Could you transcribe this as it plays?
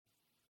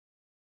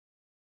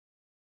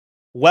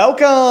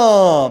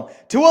Welcome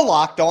to a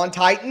Locked On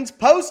Titans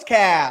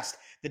postcast.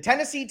 The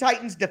Tennessee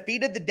Titans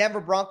defeated the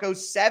Denver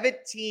Broncos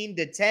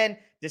 17-10,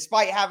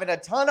 despite having a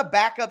ton of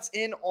backups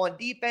in on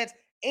defense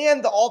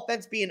and the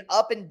offense being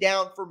up and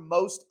down for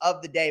most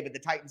of the day. But the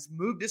Titans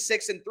moved to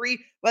 6-3.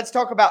 Let's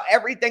talk about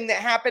everything that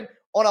happened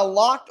on a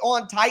Locked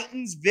On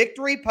Titans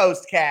victory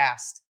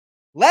postcast.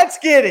 Let's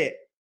get it.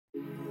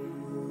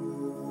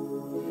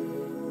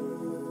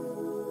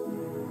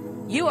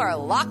 You are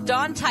Locked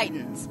On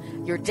Titans,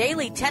 your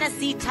daily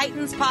Tennessee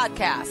Titans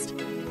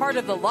podcast, part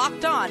of the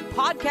Locked On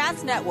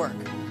Podcast Network,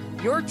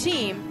 your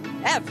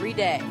team every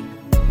day.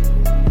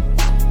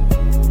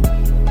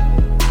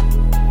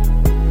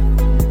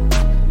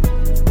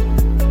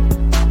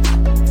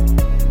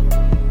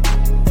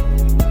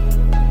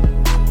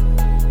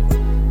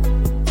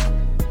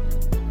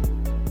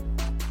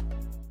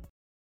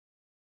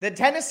 The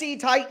Tennessee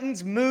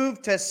Titans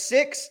moved to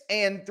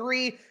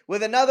 6-3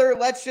 with another,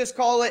 let's just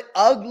call it,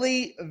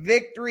 ugly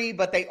victory,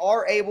 but they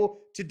are able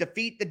to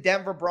defeat the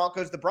Denver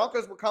Broncos. The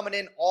Broncos were coming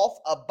in off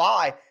a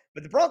bye,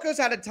 but the Broncos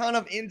had a ton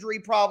of injury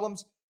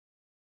problems,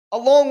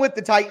 along with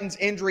the Titans'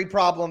 injury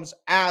problems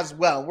as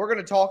well. We're going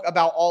to talk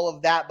about all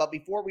of that, but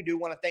before we do, I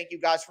want to thank you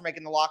guys for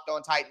making the Locked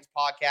On Titans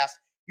podcast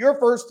your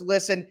first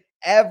listen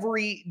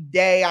every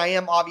day. I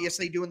am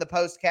obviously doing the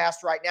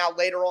postcast right now.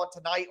 Later on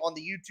tonight on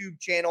the YouTube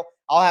channel,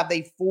 I'll have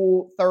the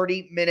full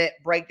 30-minute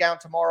breakdown.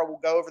 Tomorrow we'll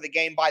go over the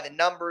game by the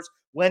numbers.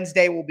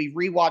 Wednesday will be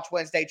Rewatch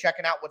Wednesday,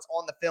 checking out what's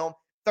on the film.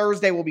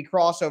 Thursday will be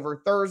Crossover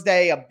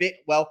Thursday.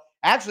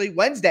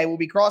 Wednesday will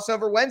be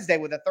Crossover Wednesday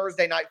with a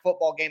Thursday night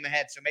football game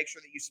ahead. So make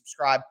sure that you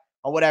subscribe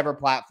on whatever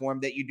platform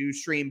that you do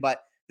stream.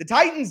 But the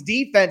Titans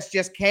defense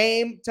just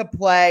came to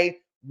play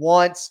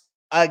once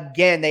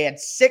again. They had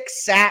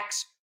 6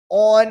 sacks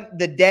on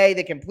the day.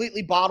 They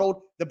completely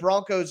bottled the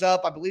Broncos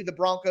up. I believe the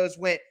Broncos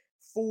went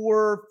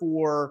 4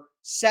 for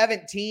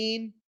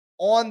 17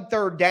 on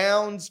third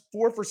downs,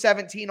 4 for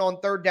 17 on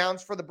third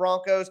downs for the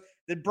Broncos.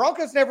 The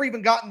Broncos never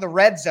even got in the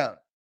red zone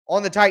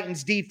on the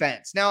Titans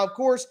defense. Now, of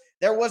course,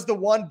 there was the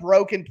one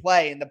broken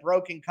play and the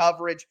broken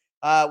coverage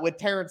with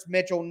Terrence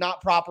Mitchell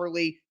not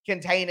properly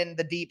containing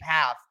the deep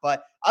half.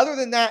 But other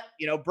than that,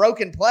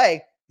 broken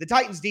play, the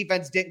Titans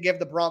defense didn't give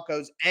the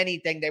Broncos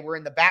anything. They were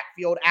in the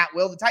backfield at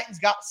will. The Titans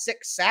got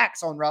 6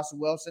 sacks on Russell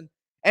Wilson,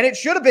 and it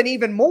should have been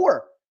even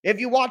more. If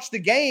you watch the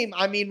game,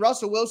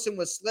 Russell Wilson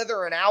was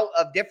slithering out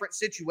of different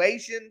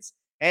situations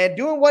and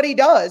doing what he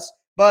does,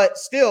 but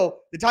still,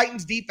 the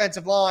Titans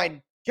defensive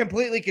line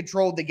completely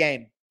controlled the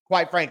game.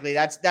 Quite frankly,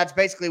 that's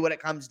basically what it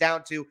comes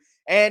down to.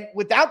 And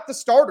without the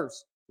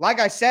starters, like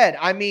I said,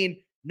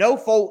 no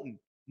Fulton,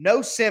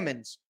 no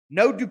Simmons,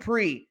 no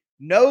Dupree,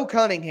 no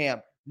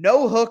Cunningham,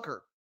 no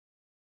Hooker.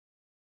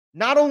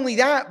 Not only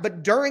that,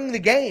 but during the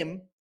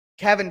game,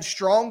 Kevin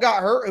Strong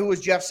got hurt, who was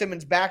Jeff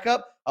Simmons'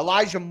 backup.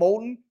 Elijah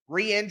Molden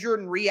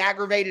re-injured and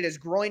re-aggravated his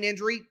groin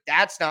injury.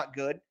 That's not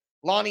good.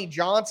 Lonnie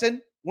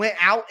Johnson went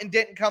out and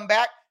didn't come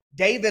back.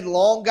 David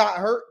Long got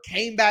hurt,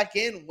 came back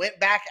in, went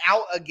back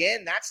out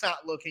again. That's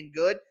not looking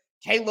good.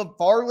 Caleb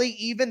Farley,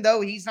 even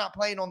though he's not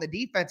playing on the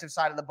defensive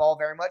side of the ball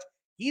very much,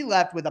 he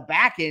left with a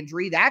back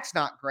injury. That's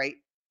not great.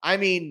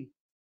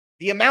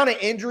 The amount of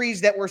injuries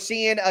that we're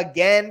seeing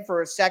again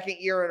for a second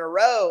year in a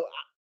row,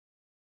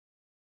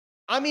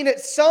 at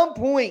some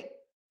point,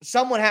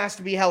 someone has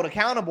to be held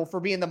accountable for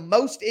being the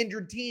most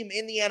injured team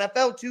in the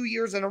NFL 2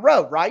 years in a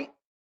row, right?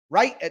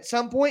 Right, at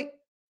some point.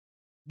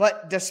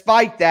 But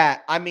despite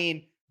that,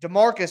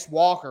 DeMarcus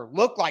Walker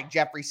looked like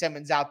Jeffrey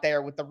Simmons out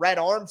there with the red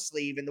arm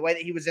sleeve and the way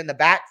that he was in the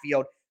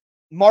backfield.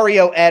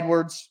 Mario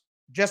Edwards,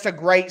 just a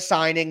great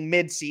signing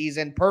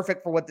midseason,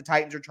 perfect for what the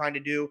Titans are trying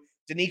to do.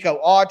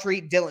 Danico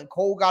Autry, Dylan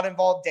Cole got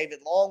involved. David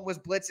Long was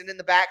blitzing in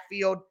the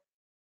backfield.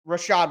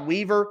 Rashad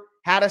Weaver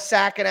had a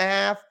sack and a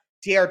half.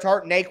 Tierra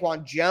Tart and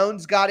Naquan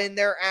Jones got in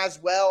there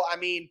as well.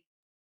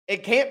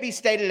 It can't be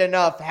stated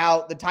enough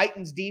how the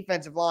Titans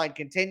defensive line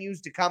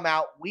continues to come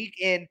out week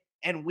in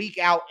and week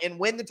out and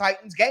win the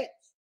Titans games.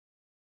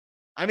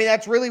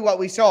 That's really what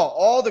we saw.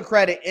 All the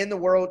credit in the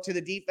world to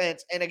the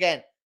defense. And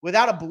again,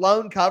 without a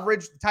blown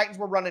coverage, the Titans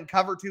were running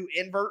cover 2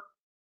 invert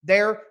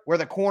there where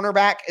the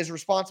cornerback is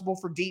responsible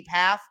for deep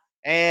half.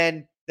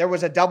 And there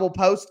was a double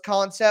post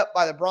concept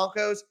by the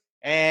Broncos.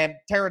 And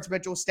Terrence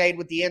Mitchell stayed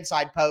with the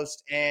inside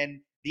post. And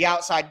the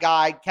outside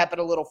guy kept it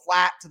a little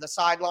flat to the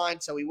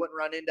sideline so he wouldn't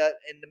run into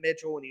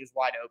Mitchell, and he was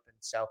wide open.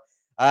 So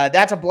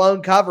that's a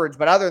blown coverage.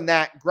 But other than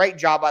that, great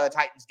job by the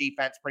Titans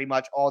defense pretty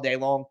much all day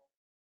long,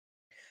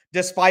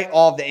 despite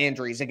all of the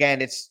injuries.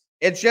 Again, it's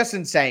just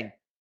insane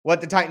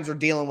what the Titans are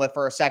dealing with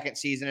for a second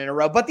season in a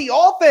row. But the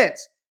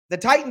offense, the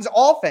Titans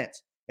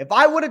offense, if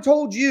I would have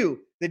told you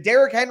that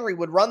Derrick Henry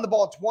would run the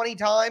ball 20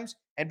 times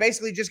and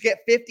basically just get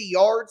 50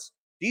 yards,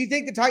 do you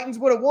think the Titans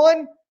would have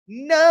won?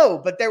 No,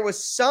 but there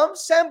was some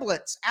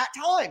semblance at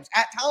times.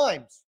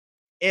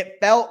 It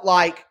felt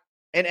like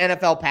an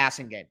NFL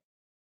passing game.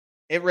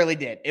 It really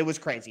did. It was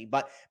crazy.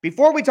 But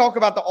before we talk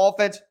about the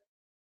offense,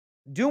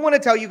 do want to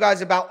tell you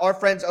guys about our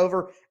friends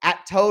over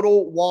at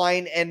Total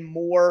Wine and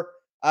More.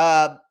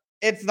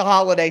 it's the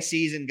holiday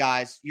season,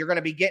 guys. You're going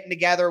to be getting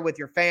together with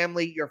your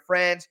family, your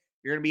friends.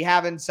 You're going to be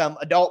having some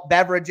adult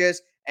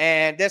beverages.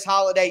 And this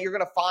holiday, you're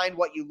going to find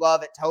what you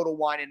love at Total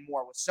Wine and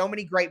More. With so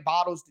many great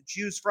bottles to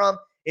choose from,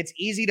 it's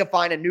easy to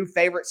find a new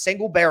favorite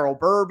single barrel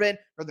bourbon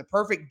or the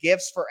perfect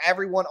gifts for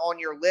everyone on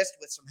your list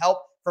with some help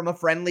from a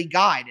friendly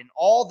guide. And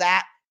all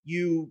that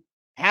you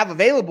have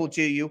available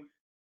to you,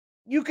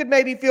 you could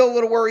maybe feel a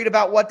little worried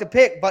about what to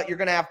pick, but you're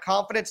going to have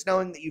confidence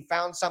knowing that you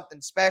found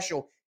something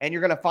special and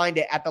you're going to find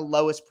it at the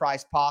lowest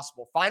price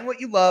possible. Find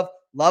what you love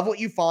what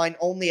you find,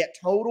 only at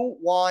Total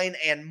Wine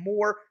and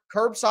More.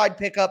 Curbside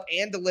pickup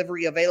and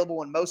delivery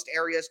available in most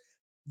areas.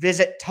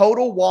 Visit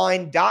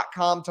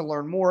TotalWine.com to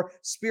learn more.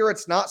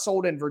 Spirits not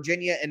sold in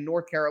Virginia and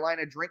North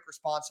Carolina. Drink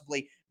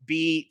responsibly.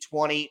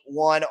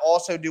 B21.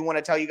 Also do want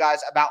to tell you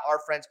guys about our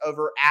friends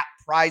over at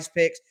Prize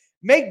Picks.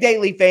 Make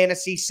daily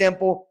fantasy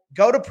simple.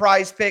 Go to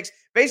Prize Picks.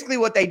 Basically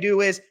what they do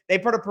is they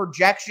put a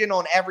projection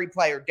on every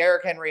player.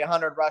 Derrick Henry,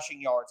 100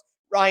 rushing yards.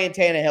 Ryan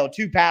Tannehill,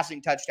 2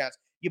 passing touchdowns.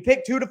 You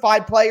pick 2 to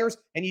 5 players,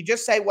 and you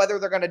just say whether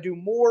they're going to do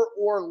more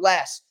or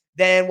less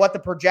than what the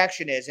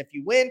projection is. If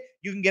you win,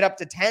 you can get up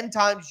to 10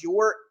 times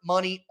your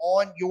money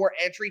on your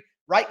entry.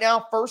 Right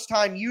now,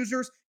 first-time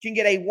users can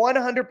get a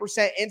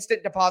 100%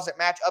 instant deposit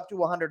match up to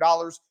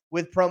 $100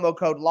 with promo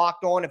code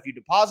LOCKEDON. If you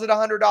deposit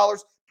 $100,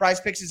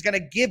 Prize Picks is going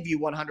to give you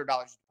 $100.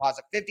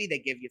 Deposit $50, they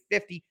give you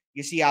 $50.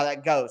 You see how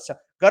that goes. So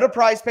go to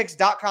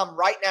prizepicks.com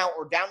right now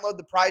or download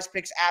the Prize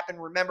Picks app,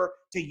 and remember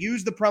to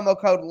use the promo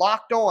code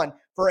LOCKEDON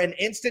for an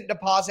instant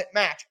deposit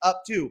match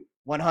up to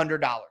 $100.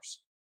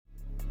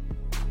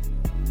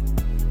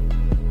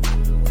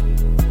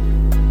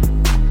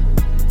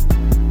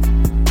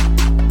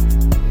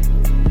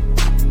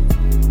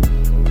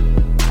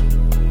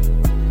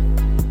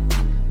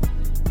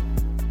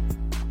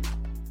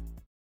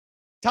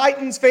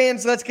 Titans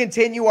fans, let's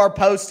continue our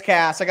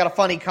postcast. I got a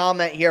funny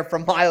comment here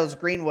from Miles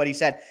Greenwood. He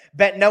said,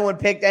 bet no one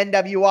picked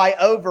NWI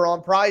over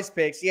on Prize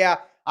Picks. Yeah,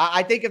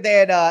 I think if they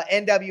had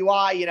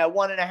NWI,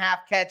 1.5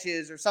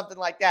 catches or something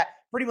like that,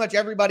 pretty much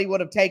everybody would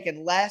have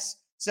taken less.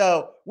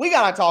 So we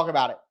got to talk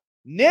about it.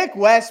 Nick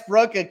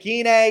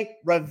Westbrook-Ikhine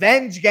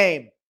revenge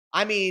game.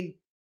 I mean,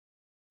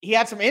 he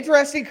had some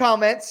interesting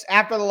comments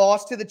after the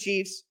loss to the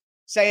Chiefs,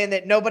 saying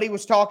that nobody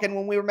was talking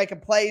when we were making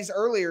plays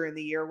earlier in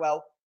the year.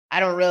 Well, I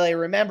don't really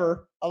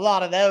remember a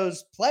lot of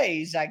those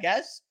plays, I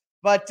guess.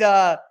 But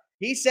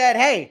he said,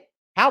 hey,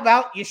 how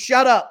about you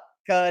shut up?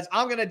 Because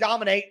I'm going to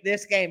dominate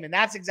this game. And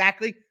that's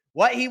exactly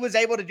what he was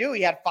able to do.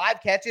 He had 5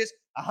 catches,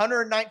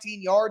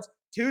 119 yards,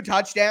 2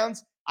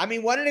 touchdowns. I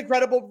mean, what an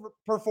incredible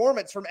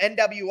performance from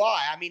NWI.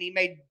 I mean, he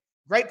made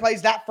great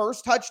plays. That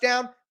first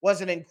touchdown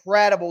was an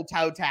incredible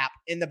toe tap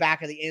in the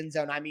back of the end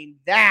zone. I mean,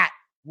 that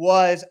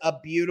was a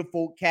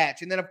beautiful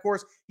catch. And then, of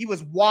course, he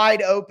was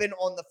wide open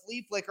on the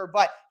flea flicker,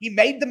 but he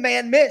made the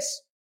man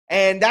miss.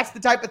 And that's the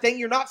type of thing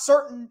you're not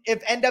certain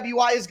if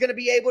NWI is going to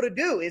be able to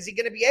do. Is he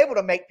going to be able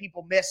to make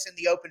people miss in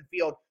the open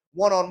field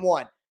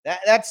one-on-one?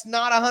 That's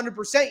not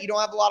 100%. You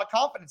don't have a lot of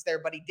confidence there,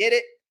 but he did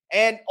it.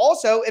 And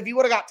also, if he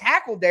would have got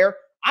tackled there,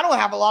 I don't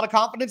have a lot of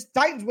confidence the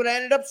Titans would have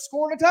ended up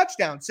scoring a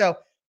touchdown. So,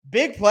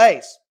 big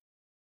plays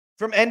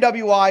from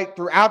NWI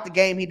throughout the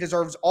game. He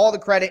deserves all the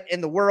credit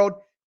in the world.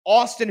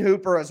 Austin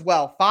Hooper as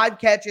well. 5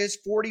 catches,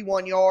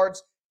 41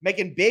 yards,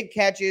 making big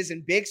catches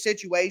in big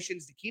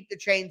situations to keep the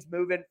chains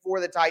moving for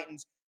the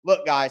Titans.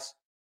 Look, guys,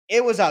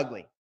 it was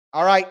ugly.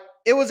 All right?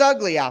 It was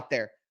ugly out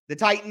there. The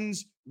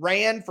Titans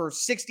ran for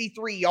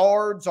 63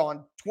 yards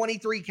on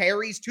 23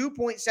 carries,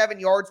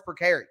 2.7 yards per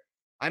carry.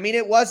 I mean,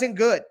 it wasn't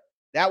good.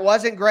 That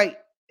wasn't great.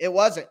 It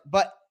wasn't.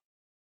 But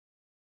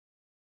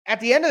at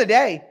the end of the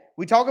day,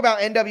 we talk about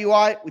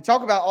NWI, we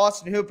talk about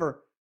Austin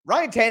Hooper.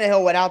 Ryan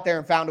Tannehill went out there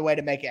and found a way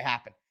to make it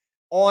happen.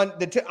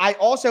 I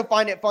also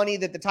find it funny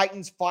that the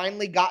Titans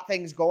finally got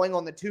things going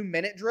on the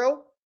 2-minute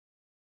drill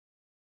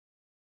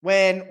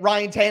when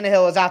Ryan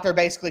Tannehill is out there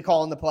basically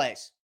calling the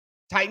plays.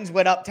 Titans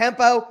went up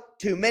tempo,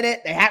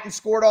 2-minute. They hadn't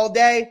scored all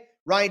day.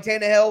 Ryan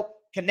Tannehill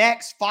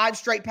connects 5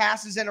 straight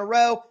passes in a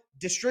row,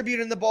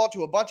 distributing the ball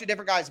to a bunch of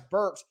different guys.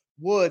 Burks,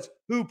 Woods,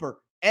 Hooper,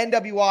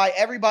 NWI,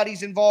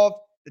 everybody's involved.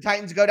 The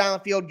Titans go down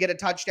the field, get a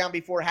touchdown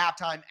before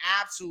halftime.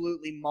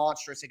 Absolutely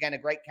monstrous. Again, a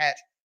great catch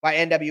by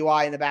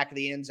NWI in the back of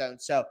the end zone.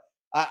 So,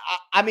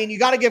 I mean, you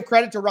got to give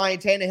credit to Ryan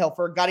Tannehill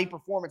for a gutty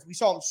performance. We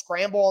saw him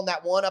scramble on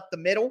that one up the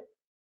middle.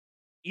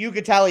 You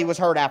could tell he was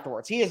hurt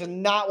afterwards. He is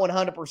not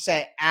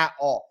 100% at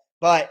all.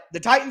 But the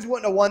Titans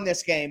wouldn't have won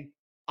this game,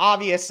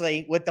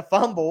 obviously, with the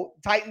fumble.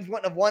 Titans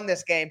wouldn't have won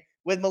this game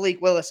with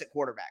Malik Willis at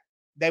quarterback.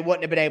 They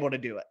wouldn't have been able to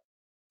do it.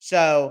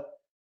 So,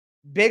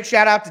 big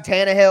shout out to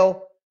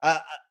Tannehill.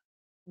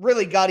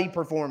 Really gutty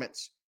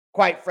performance,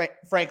 quite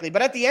frankly.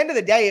 But at the end of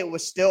the day, it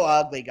was still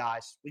ugly,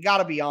 guys. We got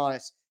to be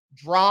honest.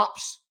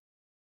 Drops,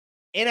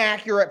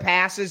 inaccurate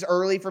passes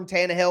early from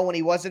Tannehill when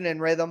he wasn't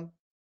in rhythm,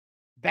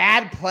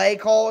 bad play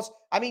calls.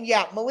 I mean,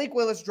 yeah, Malik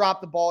Willis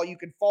dropped the ball. You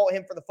can fault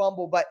him for the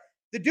fumble, but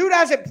the dude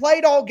hasn't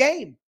played all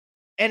game.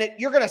 And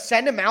you're going to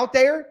send him out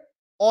there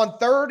on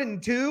 3rd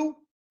and 2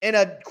 in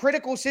a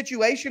critical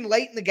situation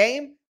late in the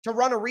game to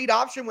run a read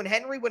option when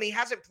he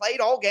hasn't played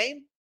all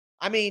game?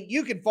 I mean,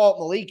 you can fault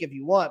Malik if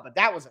you want, but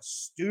that was a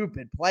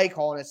stupid play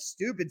call in a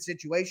stupid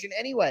situation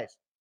anyways.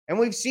 And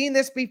we've seen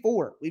this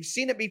before. We've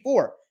seen it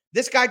before.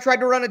 This guy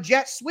tried to run a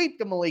jet sweep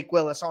to Malik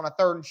Willis on a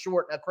 3rd and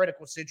short in a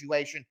critical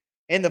situation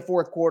in the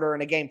 4th quarter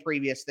in a game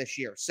previous this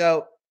year.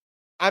 So,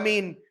 I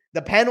mean,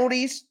 the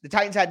penalties, the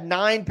Titans had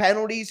 9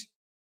 penalties.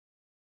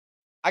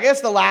 I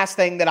guess the last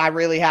thing that I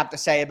really have to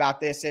say about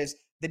this is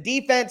the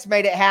defense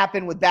made it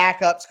happen with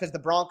backups because the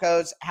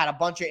Broncos had a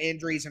bunch of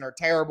injuries and are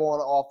terrible on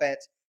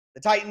offense.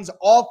 The Titans'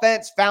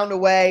 offense found a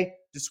way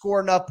to score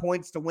enough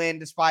points to win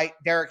despite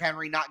Derrick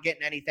Henry not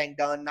getting anything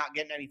done, not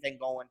getting anything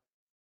going.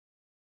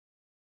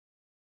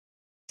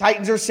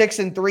 Titans are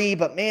 6-3,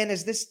 but man,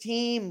 is this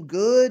team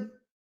good?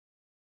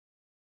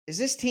 Is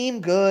this team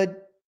good?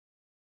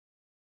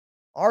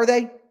 Are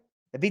they?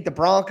 They beat the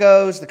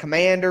Broncos, the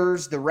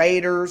Commanders, the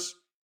Raiders,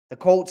 the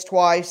Colts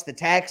twice, the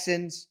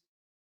Texans.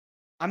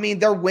 I mean,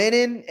 they're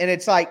winning, and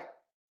it's like,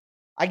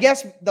 I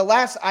guess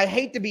I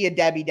hate to be a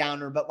Debbie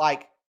Downer, but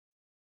like,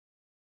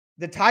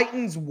 the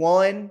Titans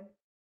won,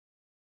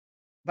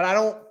 but I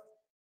don't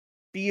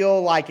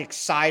feel like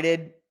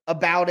excited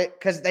about it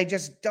because they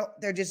just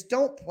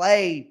don't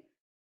play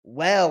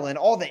well, and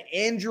all the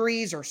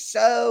injuries are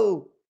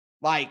so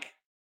like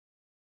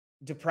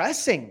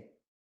depressing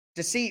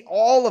to see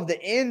all of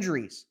the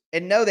injuries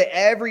and know that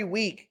every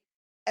week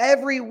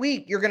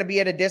you're going to be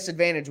at a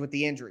disadvantage with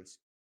the injuries.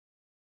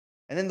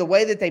 And then the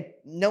way that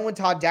knowing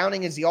Todd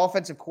Downing is the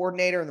offensive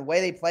coordinator and the way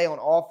they play on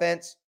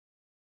offense.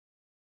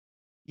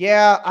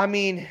 Yeah, I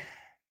mean,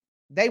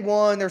 they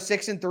won. They're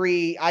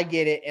 6-3. I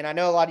get it. And I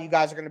know a lot of you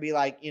guys are going to be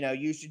like,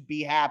 you should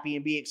be happy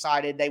and be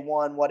excited. They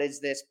won. What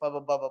is this? Blah, blah,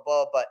 blah, blah,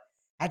 blah. But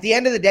at the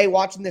end of the day,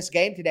 watching this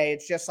game today,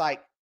 it's just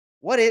like,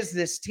 what is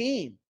this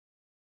team?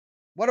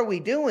 What are we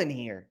doing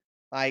here?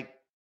 Like,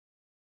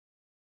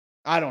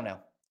 I don't know.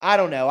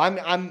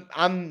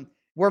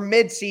 We're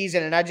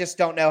mid-season, and I just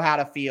don't know how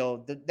to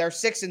feel. They're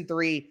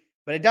 6-3,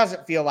 but it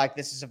doesn't feel like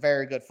this is a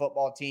very good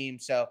football team.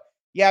 So,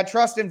 yeah,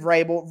 trust in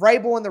Vrabel.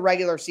 Vrabel in the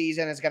regular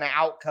season is going to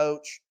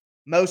outcoach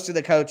most of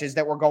the coaches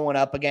that we're going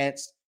up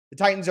against. The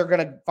Titans are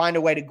going to find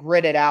a way to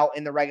grit it out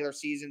in the regular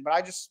season, but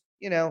I just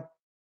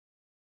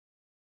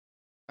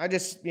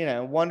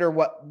wonder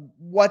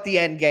what the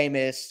end game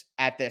is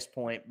at this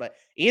point. But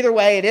either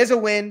way, it is a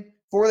win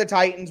for the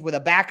Titans with a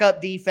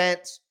backup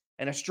defense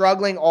and a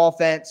struggling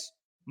offense.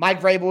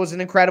 Mike Vrabel is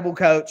an incredible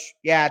coach.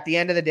 Yeah, at the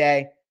end of the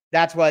day,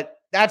 that's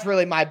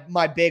really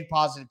my big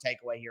positive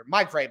takeaway here.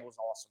 Mike Vrabel is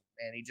awesome,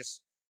 man. He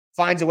just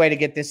finds a way to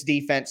get this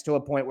defense to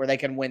a point where they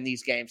can win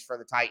these games for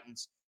the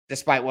Titans,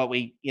 despite what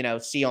we,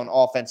 see on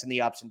offense and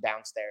the ups and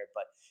downs there.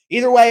 But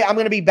either way, I'm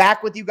going to be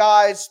back with you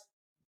guys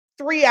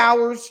 3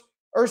 hours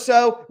or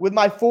so with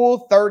my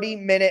full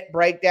 30-minute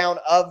breakdown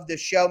of the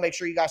show. Make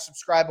sure you guys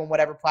subscribe on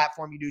whatever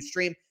platform you do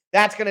stream.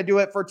 That's going to do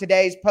it for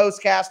today's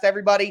postcast,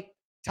 everybody.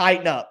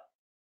 Tighten up.